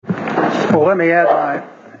Well, let me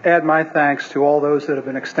add my thanks to all those that have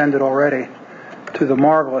been extended already to the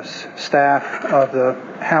marvelous staff of the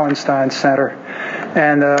Hauenstein Center.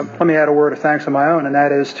 And let me add a word of thanks of my own, and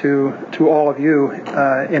that is to all of you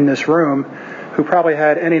in this room who probably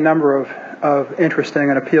had any number of interesting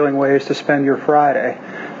and appealing ways to spend your Friday,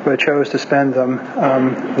 but chose to spend them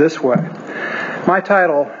this way. My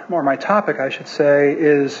title, or my topic, I should say,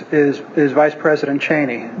 is Vice President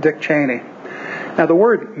Cheney, Dick Cheney. Now, the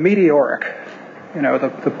word meteoric,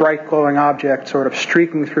 the bright glowing object sort of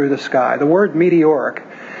streaking through the sky, the word meteoric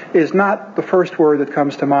is not the first word that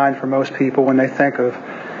comes to mind for most people when they think of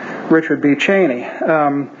Richard B. Cheney.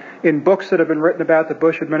 In books that have been written about the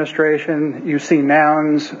Bush administration, you see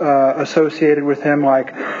nouns associated with him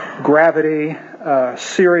like gravity,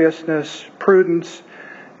 seriousness, prudence.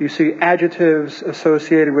 You see adjectives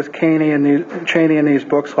associated with Cheney in these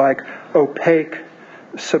books like opaque,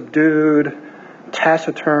 subdued,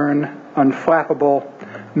 taciturn, unflappable,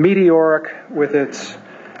 meteoric with its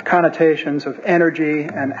connotations of energy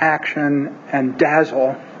and action and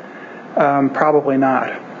dazzle. Probably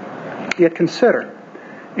not. Yet consider,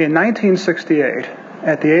 in 1968,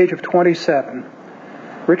 at the age of 27,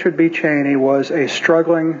 Richard B. Cheney was a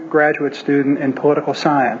struggling graduate student in political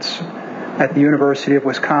science at the University of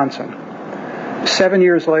Wisconsin. 7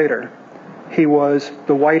 years later, he was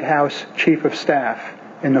the White House Chief of Staff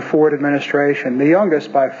in the Ford administration, the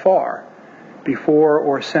youngest by far, before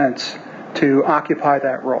or since, to occupy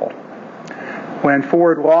that role. When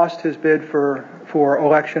Ford lost his bid for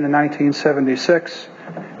election in 1976,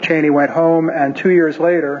 Cheney went home and 2 years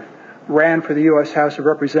later ran for the U.S. House of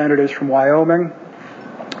Representatives from Wyoming,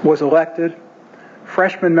 was elected,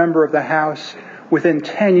 freshman member of the House. Within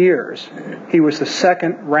 10 years, he was the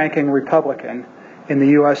second-ranking Republican in the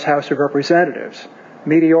U.S. House of Representatives.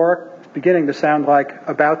 Meteoric, beginning to sound like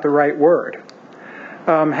about the right word.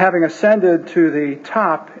 Having ascended to the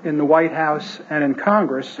top in the White House and in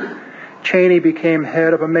Congress, Cheney became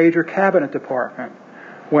head of a major cabinet department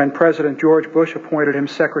when President George Bush appointed him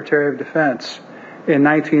Secretary of Defense in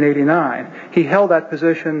 1989. He held that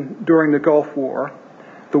position during the Gulf War,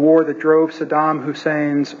 the war that drove Saddam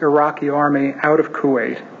Hussein's Iraqi army out of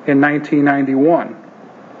Kuwait in 1991.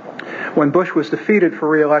 When Bush was defeated for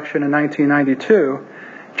re-election in 1992,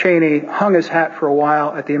 Cheney hung his hat for a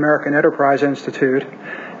while at the American Enterprise Institute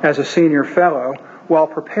as a senior fellow while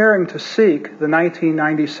preparing to seek the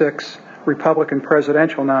 1996 Republican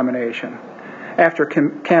presidential nomination. After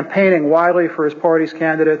campaigning widely for his party's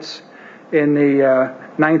candidates in the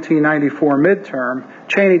 1994 midterm,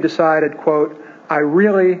 Cheney decided, quote, "I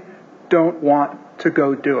really don't want to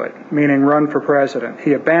go do it," meaning run for president.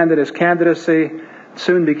 He abandoned his candidacy,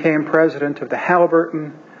 soon became president of the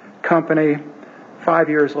Halliburton Company. 5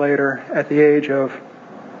 years later, at the age of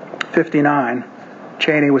 59,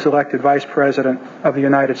 Cheney was elected Vice President of the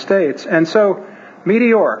United States. And so,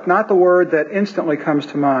 meteoric, not the word that instantly comes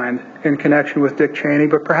to mind in connection with Dick Cheney,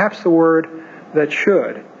 but perhaps the word that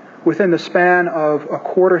should. Within the span of a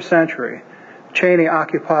quarter century, Cheney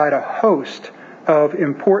occupied a host of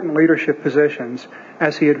important leadership positions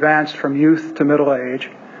as he advanced from youth to middle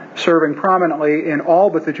age, serving prominently in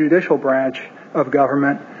all but the judicial branch of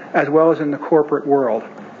government, as well as in the corporate world.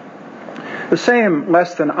 The same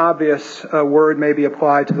less than obvious word may be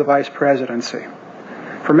applied to the vice presidency.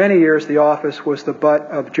 For many years, the office was the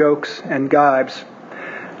butt of jokes and gibes.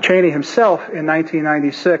 Cheney himself, in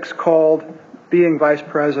 1996, called being vice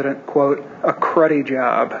president, quote, "a cruddy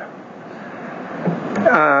job."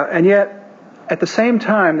 And yet, at the same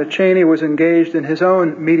time that Cheney was engaged in his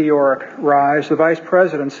own meteoric rise, the vice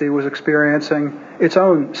presidency was experiencing its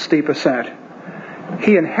own steep ascent.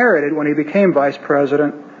 He inherited, when he became vice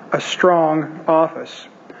president, a strong office.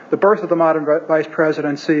 The birth of the modern vice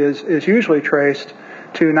presidency is usually traced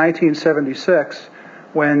to 1976,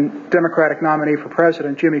 when Democratic nominee for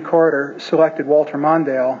president Jimmy Carter selected Walter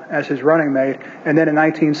Mondale as his running mate, and then in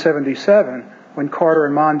 1977, when Carter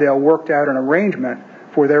and Mondale worked out an arrangement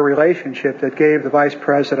for their relationship that gave the vice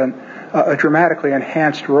president a dramatically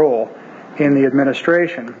enhanced role in the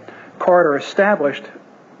administration. Carter established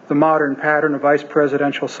the modern pattern of vice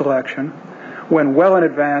presidential selection when, well in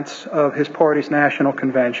advance of his party's national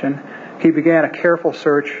convention, he began a careful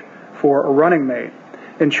search for a running mate.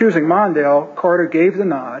 In choosing Mondale, Carter gave the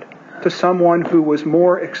nod to someone who was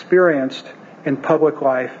more experienced in public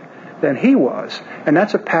life than he was. And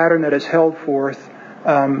that's a pattern that has held forth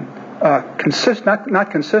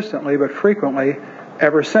not consistently, but frequently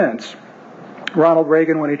ever since. Ronald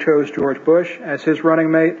Reagan when he chose George Bush as his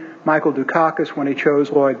running mate, Michael Dukakis when he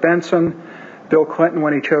chose Lloyd Bentsen, Bill Clinton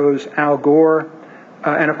when he chose Al Gore,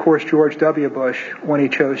 and of course George W. Bush when he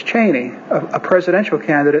chose Cheney, a presidential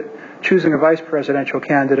candidate choosing a vice presidential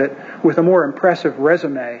candidate with a more impressive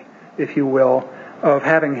resume, if you will, of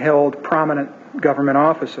having held prominent government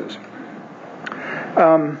offices.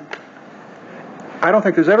 I don't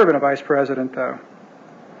think there's ever been a vice president, though,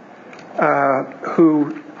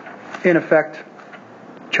 who, in effect,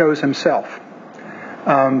 chose himself.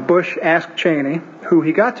 Bush asked Cheney, who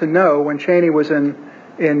he got to know when Cheney was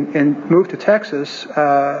moved to Texas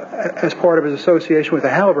as part of his association with the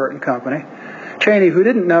Halliburton Company. Cheney, who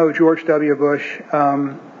didn't know George W. Bush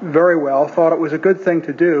very well, thought it was a good thing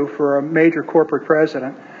to do for a major corporate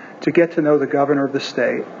president to get to know the governor of the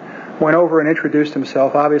state. Went over and introduced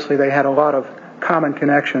himself. Obviously, they had a lot of common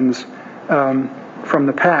connections from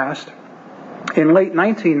the past. In late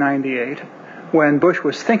 1998, when Bush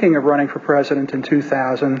was thinking of running for president in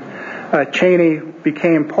 2000, Cheney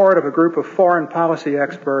became part of a group of foreign policy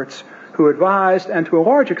experts who advised and to a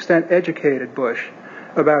large extent educated Bush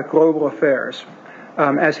about global affairs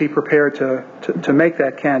as he prepared to make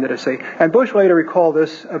that candidacy. And Bush later recalled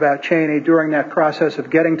this about Cheney during that process of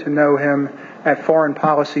getting to know him at foreign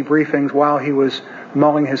policy briefings while he was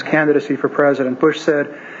mulling his candidacy for president. Bush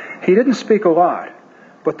said, "He didn't speak a lot,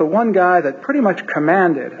 but the one guy that pretty much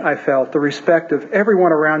commanded, I felt, the respect of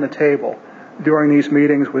everyone around the table during these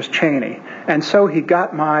meetings was Cheney. And so he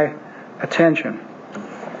got my attention."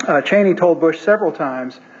 Cheney told Bush several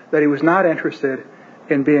times that he was not interested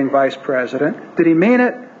in being vice president. Did he mean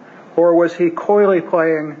it, or was he coyly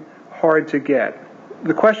playing hard to get?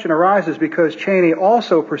 The question arises because Cheney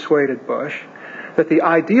also persuaded Bush that the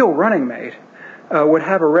ideal running mate would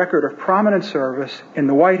have a record of prominent service in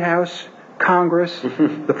the White House, Congress,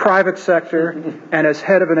 the private sector, and as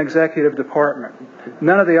head of an executive department.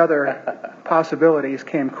 None of the other possibilities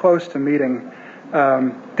came close to meeting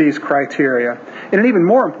these criteria. In an even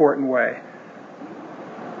more important way,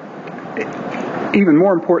 even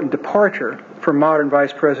more important departure from modern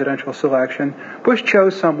vice presidential selection, Bush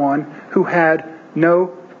chose someone who had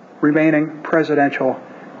no remaining presidential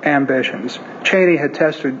ambitions. Cheney had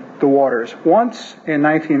tested the waters. Once, in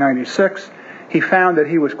 1996, he found that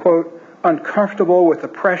he was, quote, uncomfortable with the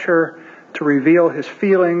pressure to reveal his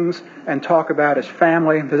feelings and talk about his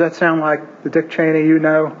family. Does that sound like the Dick Cheney you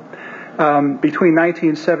know? Between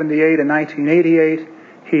 1978 and 1988,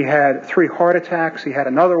 he had 3 heart attacks. He had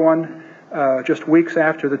another one just weeks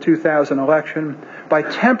after the 2000 election. By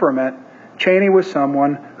temperament, Cheney was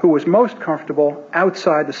someone who was most comfortable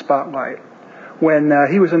outside the spotlight. When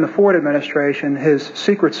he was in the Ford administration, his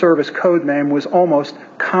Secret Service code name was almost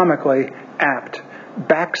comically apt,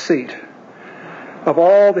 Backseat. Of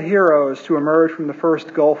all the heroes to emerge from the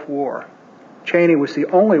first Gulf War, Cheney was the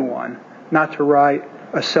only one not to write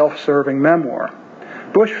a self-serving memoir.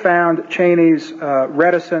 Bush found Cheney's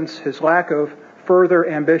reticence, his lack of further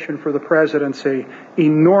ambition for the presidency,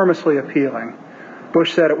 enormously appealing.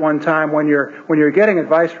 Bush said at one time, when you're getting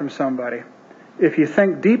advice from somebody, if you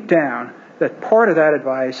think deep down that part of that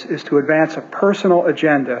advice is to advance a personal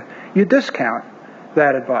agenda, you discount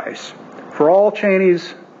that advice. For all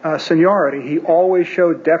Cheney's seniority, he always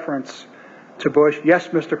showed deference to Bush. Yes,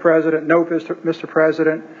 Mr. President. No, Mr.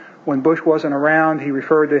 President. When Bush wasn't around, he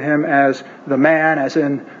referred to him as the man, as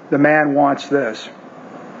in the man wants this.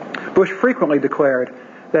 Bush frequently declared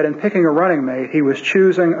that in picking a running mate, he was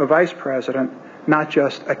choosing a vice president, not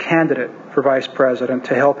just a candidate for vice president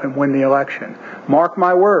to help him win the election. Mark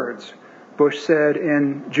my words, Bush said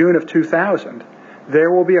in June of 2000,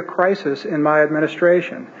 there will be a crisis in my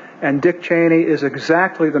administration, and Dick Cheney is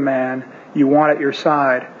exactly the man you want at your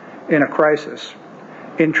side in a crisis.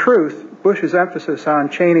 In truth, Bush's emphasis on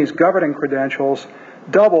Cheney's governing credentials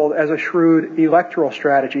doubled as a shrewd electoral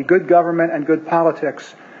strategy. Good government and good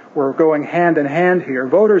politics were going hand in hand here.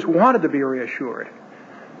 Voters wanted to be reassured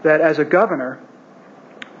that as a governor,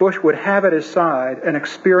 Bush would have at his side an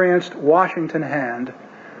experienced Washington hand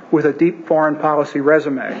with a deep foreign policy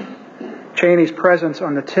resume. Cheney's presence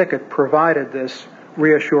on the ticket provided this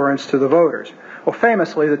reassurance to the voters. Well,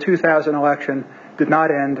 famously, the 2000 election did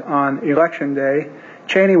not end on Election Day.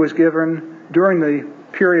 Cheney was given, during the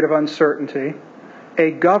period of uncertainty,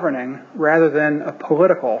 a governing rather than a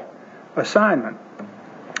political assignment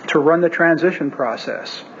to run the transition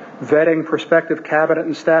process, vetting prospective cabinet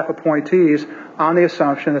and staff appointees on the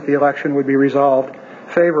assumption that the election would be resolved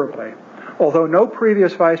favorably. Although no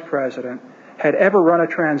previous vice president had ever run a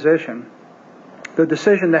transition, the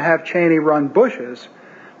decision to have Cheney run Bush's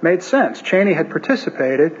made sense. Cheney had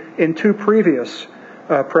participated in 2 previous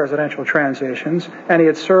presidential transitions, and he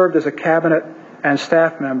had served as a cabinet and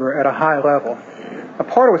staff member at a high level. A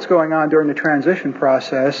part of what's going on during the transition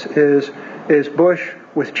process is Bush,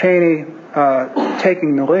 with Cheney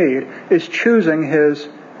taking the lead, is choosing his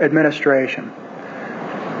administration.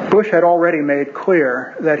 Bush had already made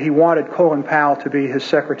clear that he wanted Colin Powell to be his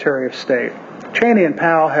Secretary of State. Cheney and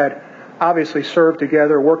Powell had obviously served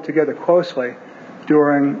together, worked together closely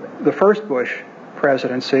during the first Bush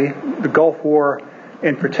presidency, the Gulf War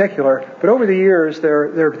in particular, but over the years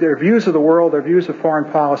their views of the world, their views of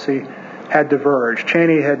foreign policy had diverged.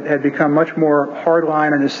 Cheney had become much more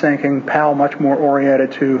hardline in his thinking, Powell much more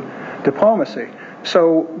oriented to diplomacy.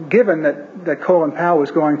 So given that Colin Powell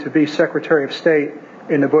was going to be Secretary of State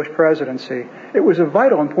in the Bush presidency, it was of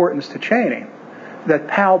vital importance to Cheney that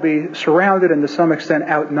Powell be surrounded and to some extent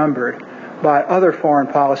outnumbered by other foreign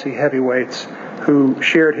policy heavyweights who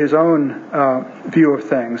shared his own view of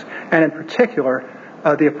things, and in particular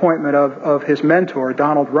the appointment of his mentor,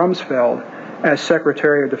 Donald Rumsfeld, as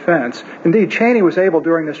Secretary of Defense. Indeed, Cheney was able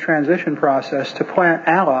during this transition process to plant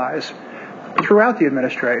allies throughout the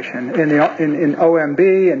administration, in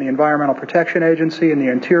OMB, in the Environmental Protection Agency, in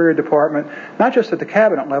the Interior Department, not just at the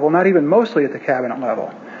cabinet level, not even mostly at the cabinet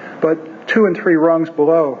level, but 2 and 3 rungs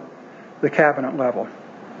below the cabinet level.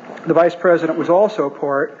 The Vice President was also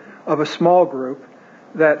part of a small group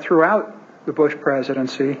that throughout the Bush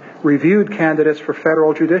presidency reviewed candidates for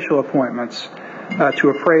federal judicial appointments to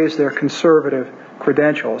appraise their conservative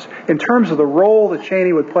credentials. In terms of the role that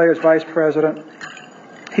Cheney would play as Vice President,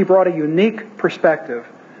 he brought a unique perspective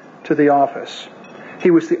to the office.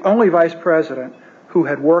 He was the only Vice President who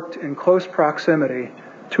had worked in close proximity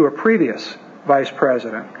to a previous Vice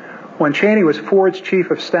President. When Cheney was Ford's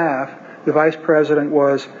Chief of Staff, the Vice President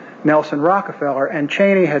was Nelson Rockefeller, and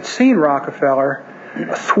Cheney had seen Rockefeller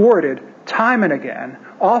thwarted time and again,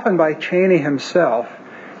 often by Cheney himself,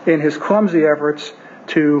 in his clumsy efforts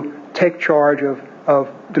to take charge of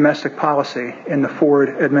domestic policy in the Ford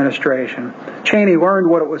administration. Cheney learned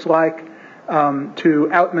what it was like to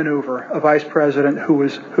outmaneuver a vice president who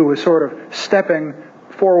was sort of stepping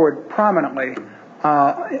forward prominently,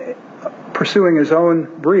 pursuing his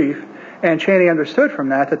own brief, and Cheney understood from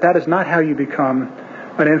that is not how you become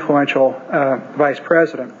an influential vice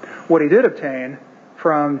president. What he did obtain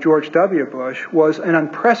from George W. Bush was an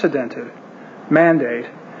unprecedented mandate,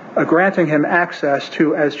 granting him access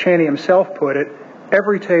to, as Cheney himself put it,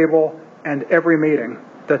 every table and every meeting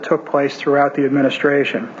that took place throughout the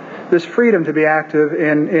administration. This freedom to be active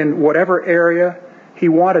in whatever area he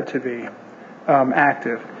wanted to be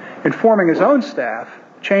active. In forming his own staff,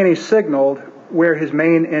 Cheney signaled where his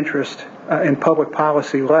main interest in public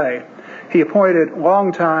policy lay. He appointed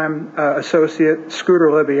longtime associate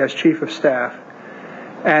Scooter Libby as Chief of Staff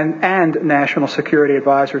and National Security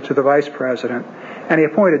Advisor to the Vice President, and he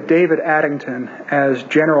appointed David Addington as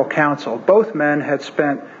General Counsel. Both men had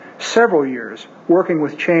spent several years working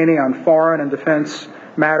with Cheney on foreign and defense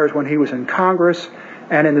matters when he was in Congress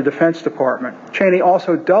and in the Defense Department. Cheney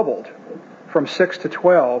also doubled from 6 to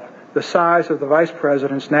 12 the size of the Vice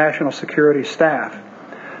President's National Security staff.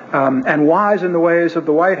 And wise in the ways of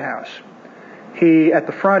the White House, he, at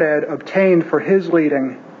the front end, obtained for his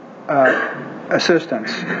leading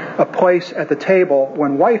assistants a place at the table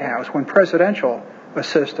when presidential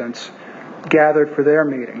assistants gathered for their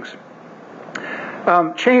meetings.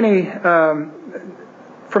 Cheney,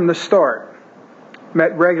 from the start,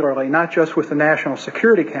 met regularly, not just with the National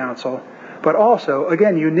Security Council, but also,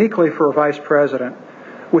 again, uniquely for a vice president,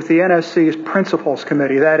 with the NSC's Principals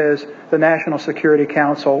Committee, that is, the National Security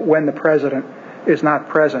Council when the president is not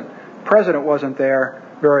present. The president wasn't there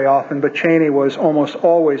very often, but Cheney was almost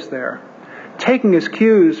always there. Taking his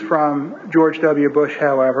cues from George W. Bush,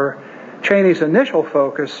 however, Cheney's initial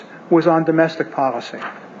focus was on domestic policy.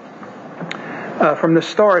 From the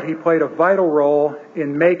start, he played a vital role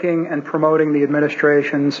in making and promoting the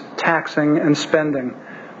administration's taxing and spending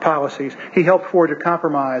policies. He helped forge a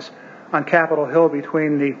compromise on Capitol Hill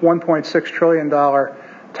between the $1.6 trillion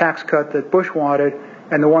tax cut that Bush wanted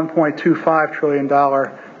and the $1.25 trillion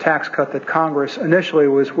tax cut that Congress initially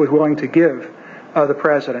was willing to give the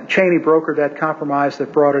president. Cheney brokered that compromise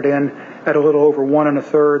that brought it in at a little over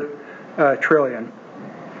 $1.33 trillion.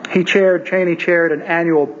 Cheney chaired an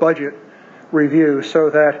annual budget review so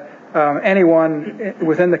that anyone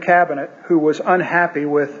within the cabinet who was unhappy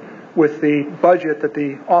with the budget that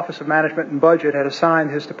the Office of Management and Budget had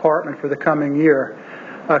assigned his department for the coming year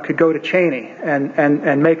could go to Cheney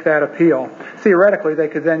and make that appeal. Theoretically, they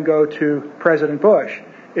could then go to President Bush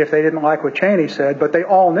if they didn't like what Cheney said, but they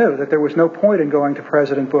all knew that there was no point in going to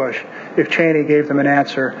President Bush if Cheney gave them an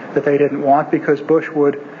answer that they didn't want, because Bush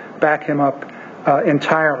would back him up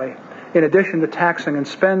entirely. In addition to taxing and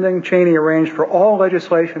spending, Cheney arranged for all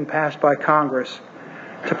legislation passed by Congress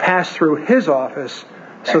to pass through his office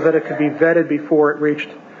so that it could be vetted before it reached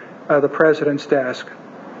the president's desk.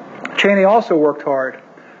 Cheney also worked hard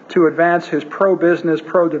to advance his pro-business,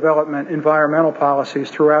 pro-development environmental policies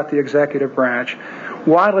throughout the executive branch,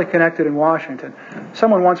 widely connected in Washington.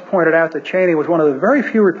 Someone once pointed out that Cheney was one of the very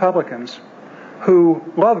few Republicans who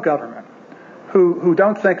love government, who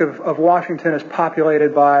don't think of Washington as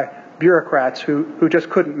populated by bureaucrats who just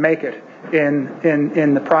couldn't make it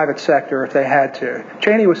in the private sector if they had to.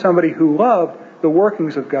 Cheney was somebody who loved the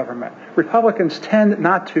workings of government. Republicans tend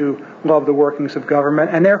not to love the workings of government,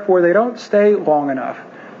 and therefore they don't stay long enough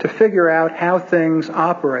to figure out how things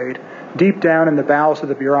operate deep down in the bowels of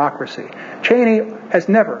the bureaucracy. Cheney has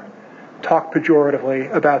never talked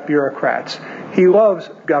pejoratively about bureaucrats. He loves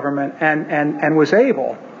government and was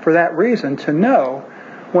able, for that reason, to know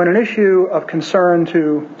when an issue of concern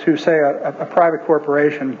to say, a private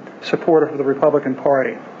corporation supportive of the Republican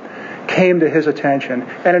Party came to his attention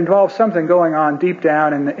and involved something going on deep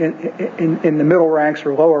down in the middle ranks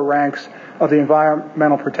or lower ranks of the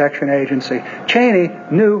Environmental Protection Agency, Cheney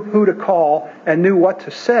knew who to call and knew what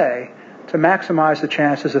to say to maximize the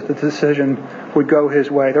chances that the decision would go his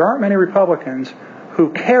way. There aren't many Republicans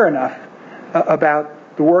who care enough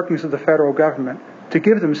about the workings of the federal government to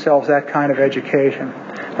give themselves that kind of education.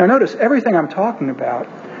 Now notice, everything I'm talking about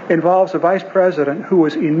involves a vice president who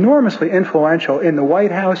was enormously influential in the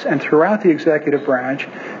White House and throughout the executive branch,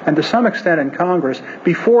 and to some extent in Congress,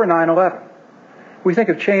 before 9/11. We think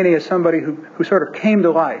of Cheney as somebody who sort of came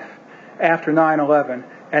to life after 9/11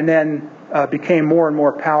 and then became more and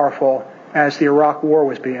more powerful as the Iraq War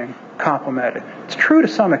was being complemented. It's true to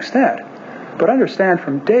some extent, but understand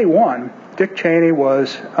from day one, Dick Cheney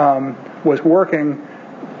was working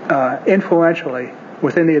influentially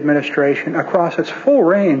within the administration across its full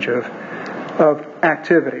range of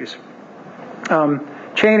activities.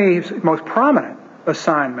 Cheney's most prominent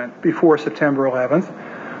assignment before September 11th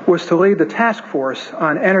was to lead the task force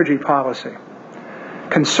on energy policy.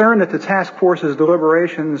 Concerned that the task force's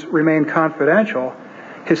deliberations remained confidential,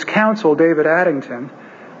 his counsel, David Addington,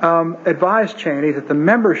 advised Cheney that the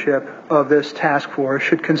membership of this task force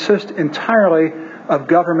should consist entirely of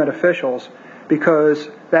government officials because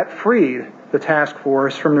that freed the task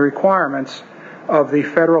force from the requirements of the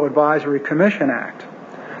Federal Advisory Commission Act.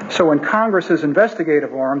 So when Congress's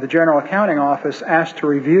investigative arm, the General Accounting Office, asked to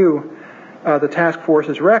review the task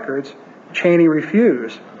force's records, Cheney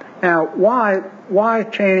refused. Now, why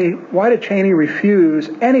did Cheney refuse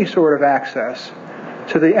any sort of access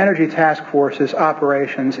to the Energy Task Force's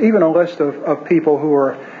operations, even a list of people who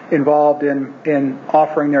were involved in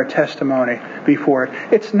offering their testimony before it?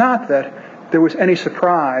 It's not that there was any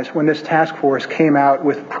surprise when this task force came out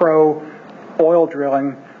with pro-oil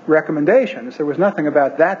drilling recommendations. There was nothing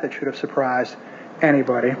about that should have surprised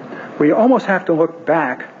anybody. We almost have to look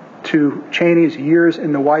back to Cheney's years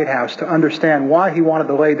in the White House to understand why he wanted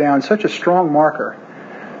to lay down such a strong marker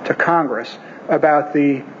to Congress about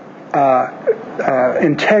the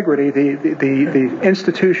integrity, the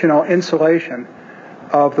institutional insulation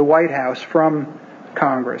of the White House from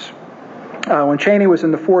Congress. When Cheney was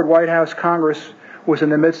in the Ford White House, Congress was in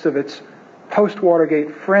the midst of its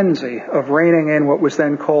post-Watergate frenzy of reining in what was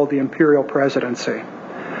then called the imperial presidency.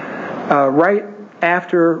 Right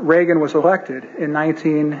after Reagan was elected in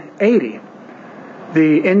 1980,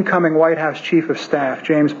 the incoming White House Chief of Staff,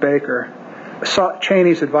 James Baker, sought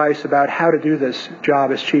Cheney's advice about how to do this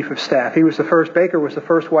job as Chief of Staff. Baker was the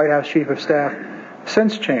first White House Chief of Staff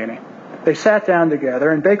since Cheney. They sat down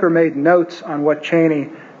together, and Baker made notes on what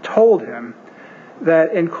Cheney told him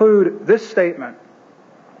that include this statement,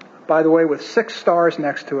 by the way, with 6 stars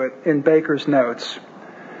next to it in Baker's notes.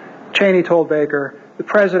 Cheney told Baker, "The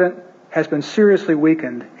president has been seriously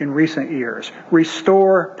weakened in recent years.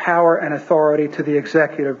 Restore power and authority to the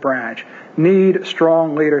executive branch. Need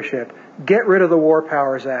strong leadership. Get rid of the War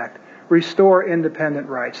Powers Act. Restore independent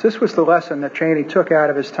rights." This was the lesson that Cheney took out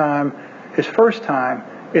of his first time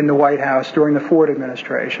in the White House during the Ford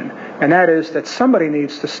administration. And that is that somebody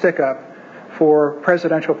needs to stick up for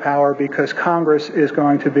presidential power because Congress is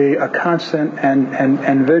going to be a constant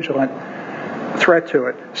and vigilant threat to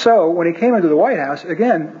it. So when he came into the White House,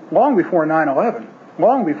 again, long before 9/11,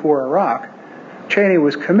 long before Iraq, Cheney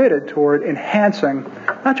was committed toward enhancing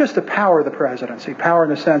not just the power of the presidency, power in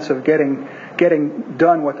the sense of getting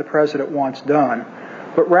done what the president wants done,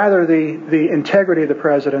 but rather the integrity of the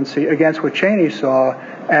presidency against what Cheney saw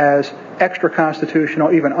as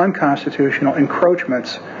extra-constitutional, even unconstitutional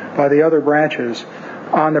encroachments by the other branches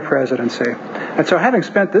on the presidency. And so having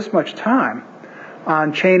spent this much time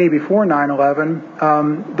on Cheney before 9/11,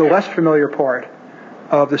 the less familiar part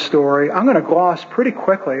of the story, I'm going to gloss pretty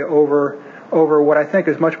quickly over over what I think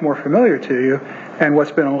is much more familiar to you and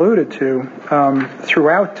what's been alluded to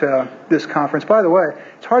throughout this conference. By the way,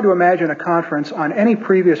 it's hard to imagine a conference on any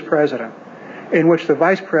previous president in which the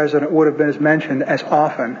vice president would have been mentioned as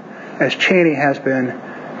often as Cheney has been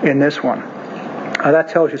in this one. That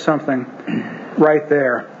tells you something right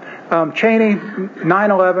there. Cheney,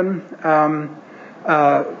 9/11,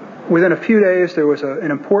 within a few days there was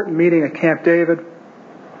an important meeting at Camp David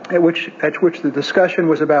at which the discussion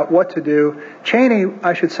was about what to do. Cheney,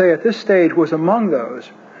 I should say at this stage, was among those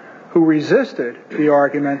who resisted the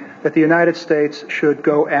argument that the United States should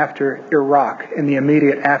go after Iraq in the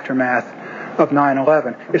immediate aftermath of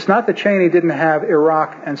 9/11. It's not that Cheney didn't have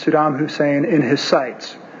Iraq and Saddam Hussein in his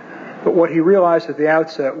sights, but what he realized at the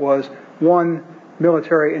outset was one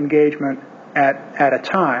military engagement at a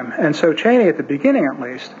time. And so Cheney, at the beginning at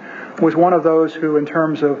least, was one of those who, in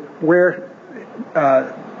terms of where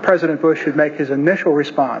President Bush should make his initial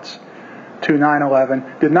response to 9/11,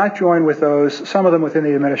 did not join with those, some of them within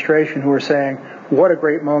the administration, who were saying, what a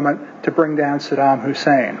great moment to bring down Saddam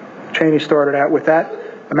Hussein. Cheney started out with that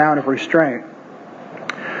amount of restraint.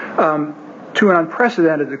 To an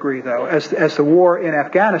unprecedented degree, though, as the war in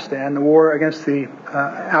Afghanistan, the war against the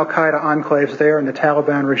al-Qaeda enclaves there and the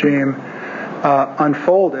Taliban regime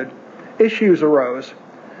unfolded, issues arose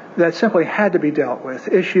that simply had to be dealt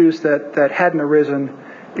with, issues that hadn't arisen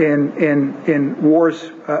in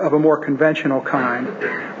wars of a more conventional kind.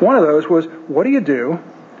 One of those was, what do you do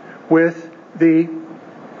with the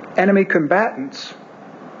enemy combatants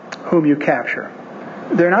whom you capture?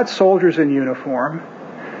 They're not soldiers in uniform.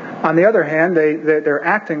 On the other hand, they're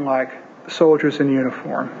acting like soldiers in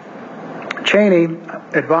uniform. Cheney,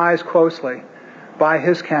 advised closely by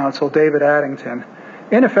his counsel, David Addington,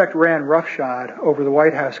 in effect ran roughshod over the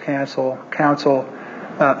White House counsel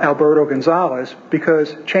Alberto Gonzales,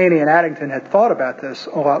 because Cheney and Addington had thought about this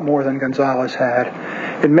a lot more than Gonzales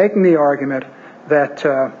had, in making the argument that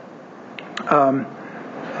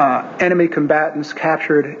enemy combatants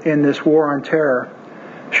captured in this war on terror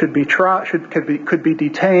could be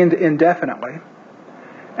detained indefinitely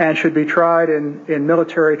and should be tried in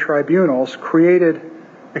military tribunals created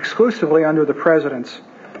exclusively under the president's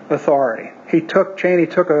authority. Cheney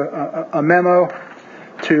took a memo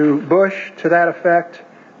to Bush to that effect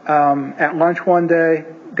at lunch one day,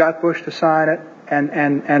 got Bush to sign it,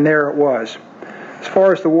 and there it was. As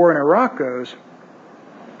far as the war in Iraq goes,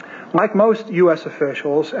 like most U.S.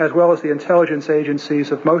 officials, as well as the intelligence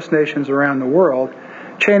agencies of most nations around the world,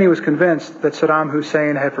 Cheney was convinced that Saddam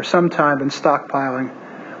Hussein had for some time been stockpiling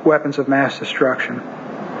weapons of mass destruction.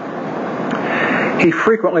 He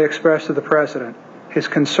frequently expressed to the president his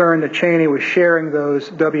concern that Cheney was sharing those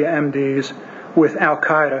WMDs with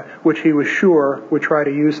al-Qaeda, which he was sure would try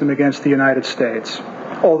to use them against the United States.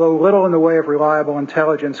 Although little in the way of reliable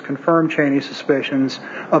intelligence confirmed Cheney's suspicions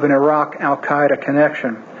of an Iraq al-Qaeda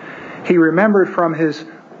connection, he remembered from his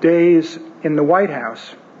days in the White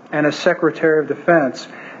House and as Secretary of Defense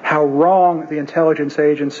how wrong the intelligence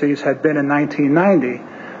agencies had been in 1990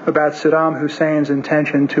 about Saddam Hussein's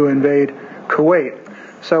intention to invade Kuwait.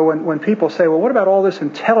 So when people say, well, what about all this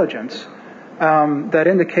intelligence that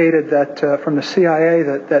indicated that from the CIA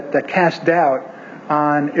that cast doubt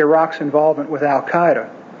on Iraq's involvement with al-Qaeda,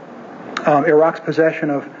 Iraq's possession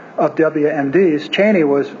of WMDs, Cheney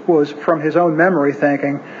was from his own memory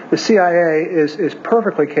thinking the CIA is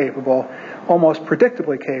perfectly capable, almost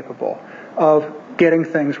predictably capable, of getting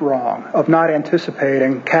things wrong, of not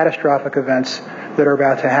anticipating catastrophic events that are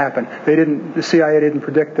about to happen. The CIA didn't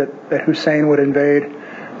predict that Hussein would invade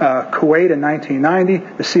Kuwait in 1990.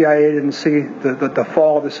 The CIA didn't see the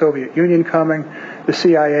fall of the Soviet Union coming. The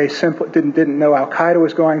CIA simply didn't know al-Qaeda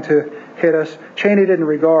was going to hit us. Cheney didn't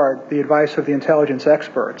regard the advice of the intelligence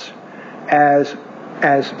experts as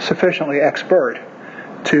sufficiently expert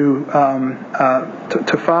to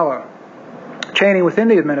follow. Cheney, within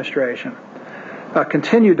the administration,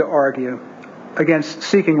 continued to argue against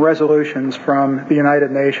seeking resolutions from the United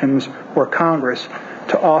Nations or Congress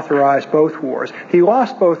to authorize both wars. He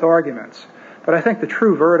lost both arguments, but I think the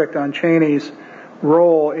true verdict on Cheney's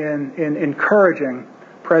role in encouraging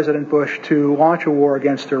President Bush to launch a war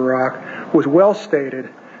against Iraq was well stated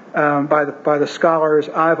by the scholars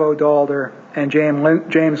Ivo Dalder and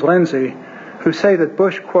James Lindsay, who say that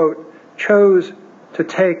Bush, quote, chose to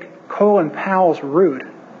take Colin Powell's route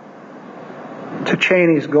to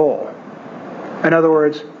Cheney's goal. In other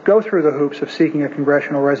words, go through the hoops of seeking a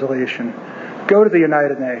congressional resolution, go to the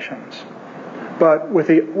United Nations, but which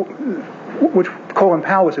Colin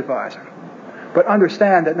Powell was advising. But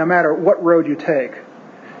understand that no matter what road you take,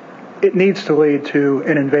 it needs to lead to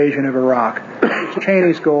an invasion of Iraq. It was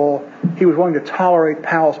Cheney's goal. He was willing to tolerate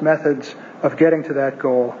Powell's methods of getting to that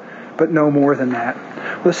goal, but no more than that.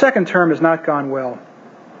 Well, the second term has not gone well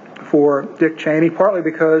for Dick Cheney, partly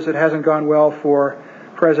because it hasn't gone well for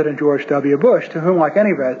President George W. Bush, to whom, like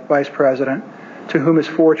any vice president, to whom his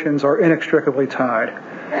fortunes are inextricably tied.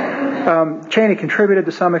 Cheney contributed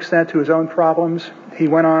to some extent to his own problems. He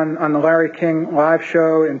went on the Larry King live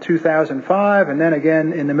show in 2005 and then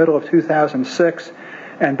again in the middle of 2006,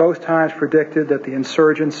 and both times predicted that the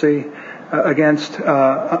insurgency against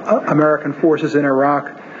American forces in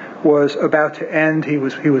Iraq was about to end. He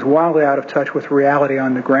was wildly out of touch with reality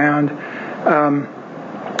on the ground.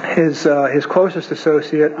 His closest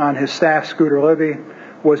associate on his staff, Scooter Libby,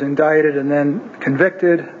 was indicted and then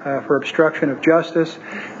convicted for obstruction of justice.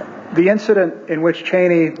 The incident in which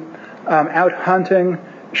Cheney, out hunting,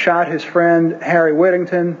 shot his friend Harry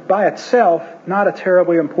Whittington, by itself, not a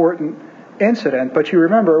terribly important incident, but you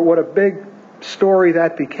remember what a big story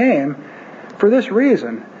that became for this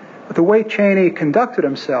reason. The way Cheney conducted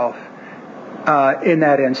himself in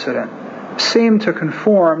that incident seemed to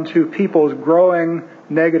conform to people's growing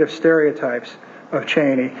negative stereotypes of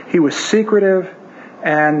Cheney. He was secretive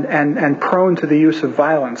and prone to the use of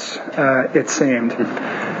violence, it seemed.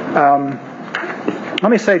 Let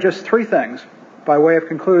me say just three things by way of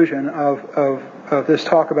conclusion of this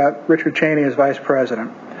talk about Richard Cheney as vice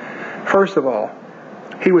president. First of all,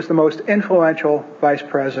 he was the most influential vice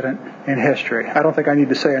president in history. I don't think I need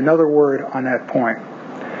to say another word on that point.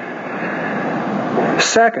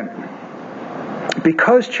 Second,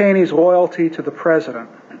 because Cheney's loyalty to the president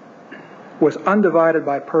was undivided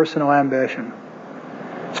by personal ambition,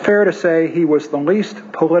 it's fair to say he was the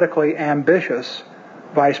least politically ambitious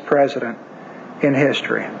vice president in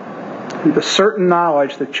history. The certain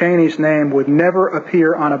knowledge that Cheney's name would never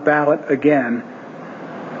appear on a ballot again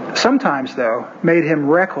sometimes, though, made him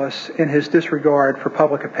reckless in his disregard for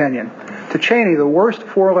public opinion. To Cheney, the worst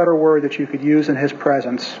four-letter word that you could use in his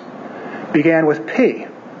presence began with P.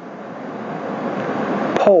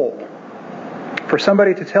 Poll. For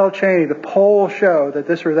somebody to tell Cheney the polls show that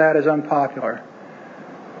this or that is unpopular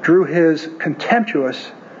drew his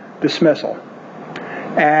contemptuous dismissal.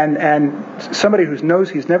 And somebody who knows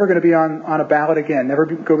he's never going to be on a ballot again, never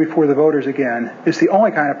go before the voters again, is the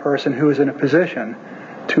only kind of person who is in a position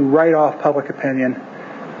to write off public opinion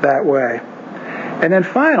that way. And then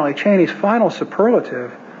finally, Cheney's final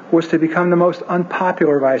superlative was to become the most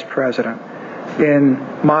unpopular vice president in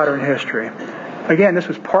modern history. Again, this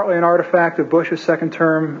was partly an artifact of Bush's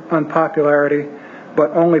second-term unpopularity,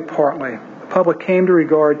 but only partly. The public came to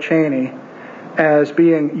regard Cheney as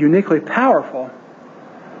being uniquely powerful,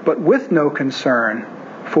 but with no concern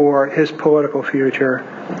for his political future,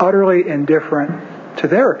 utterly indifferent to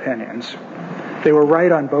their opinions. They were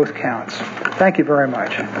right on both counts. Thank you very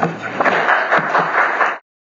much.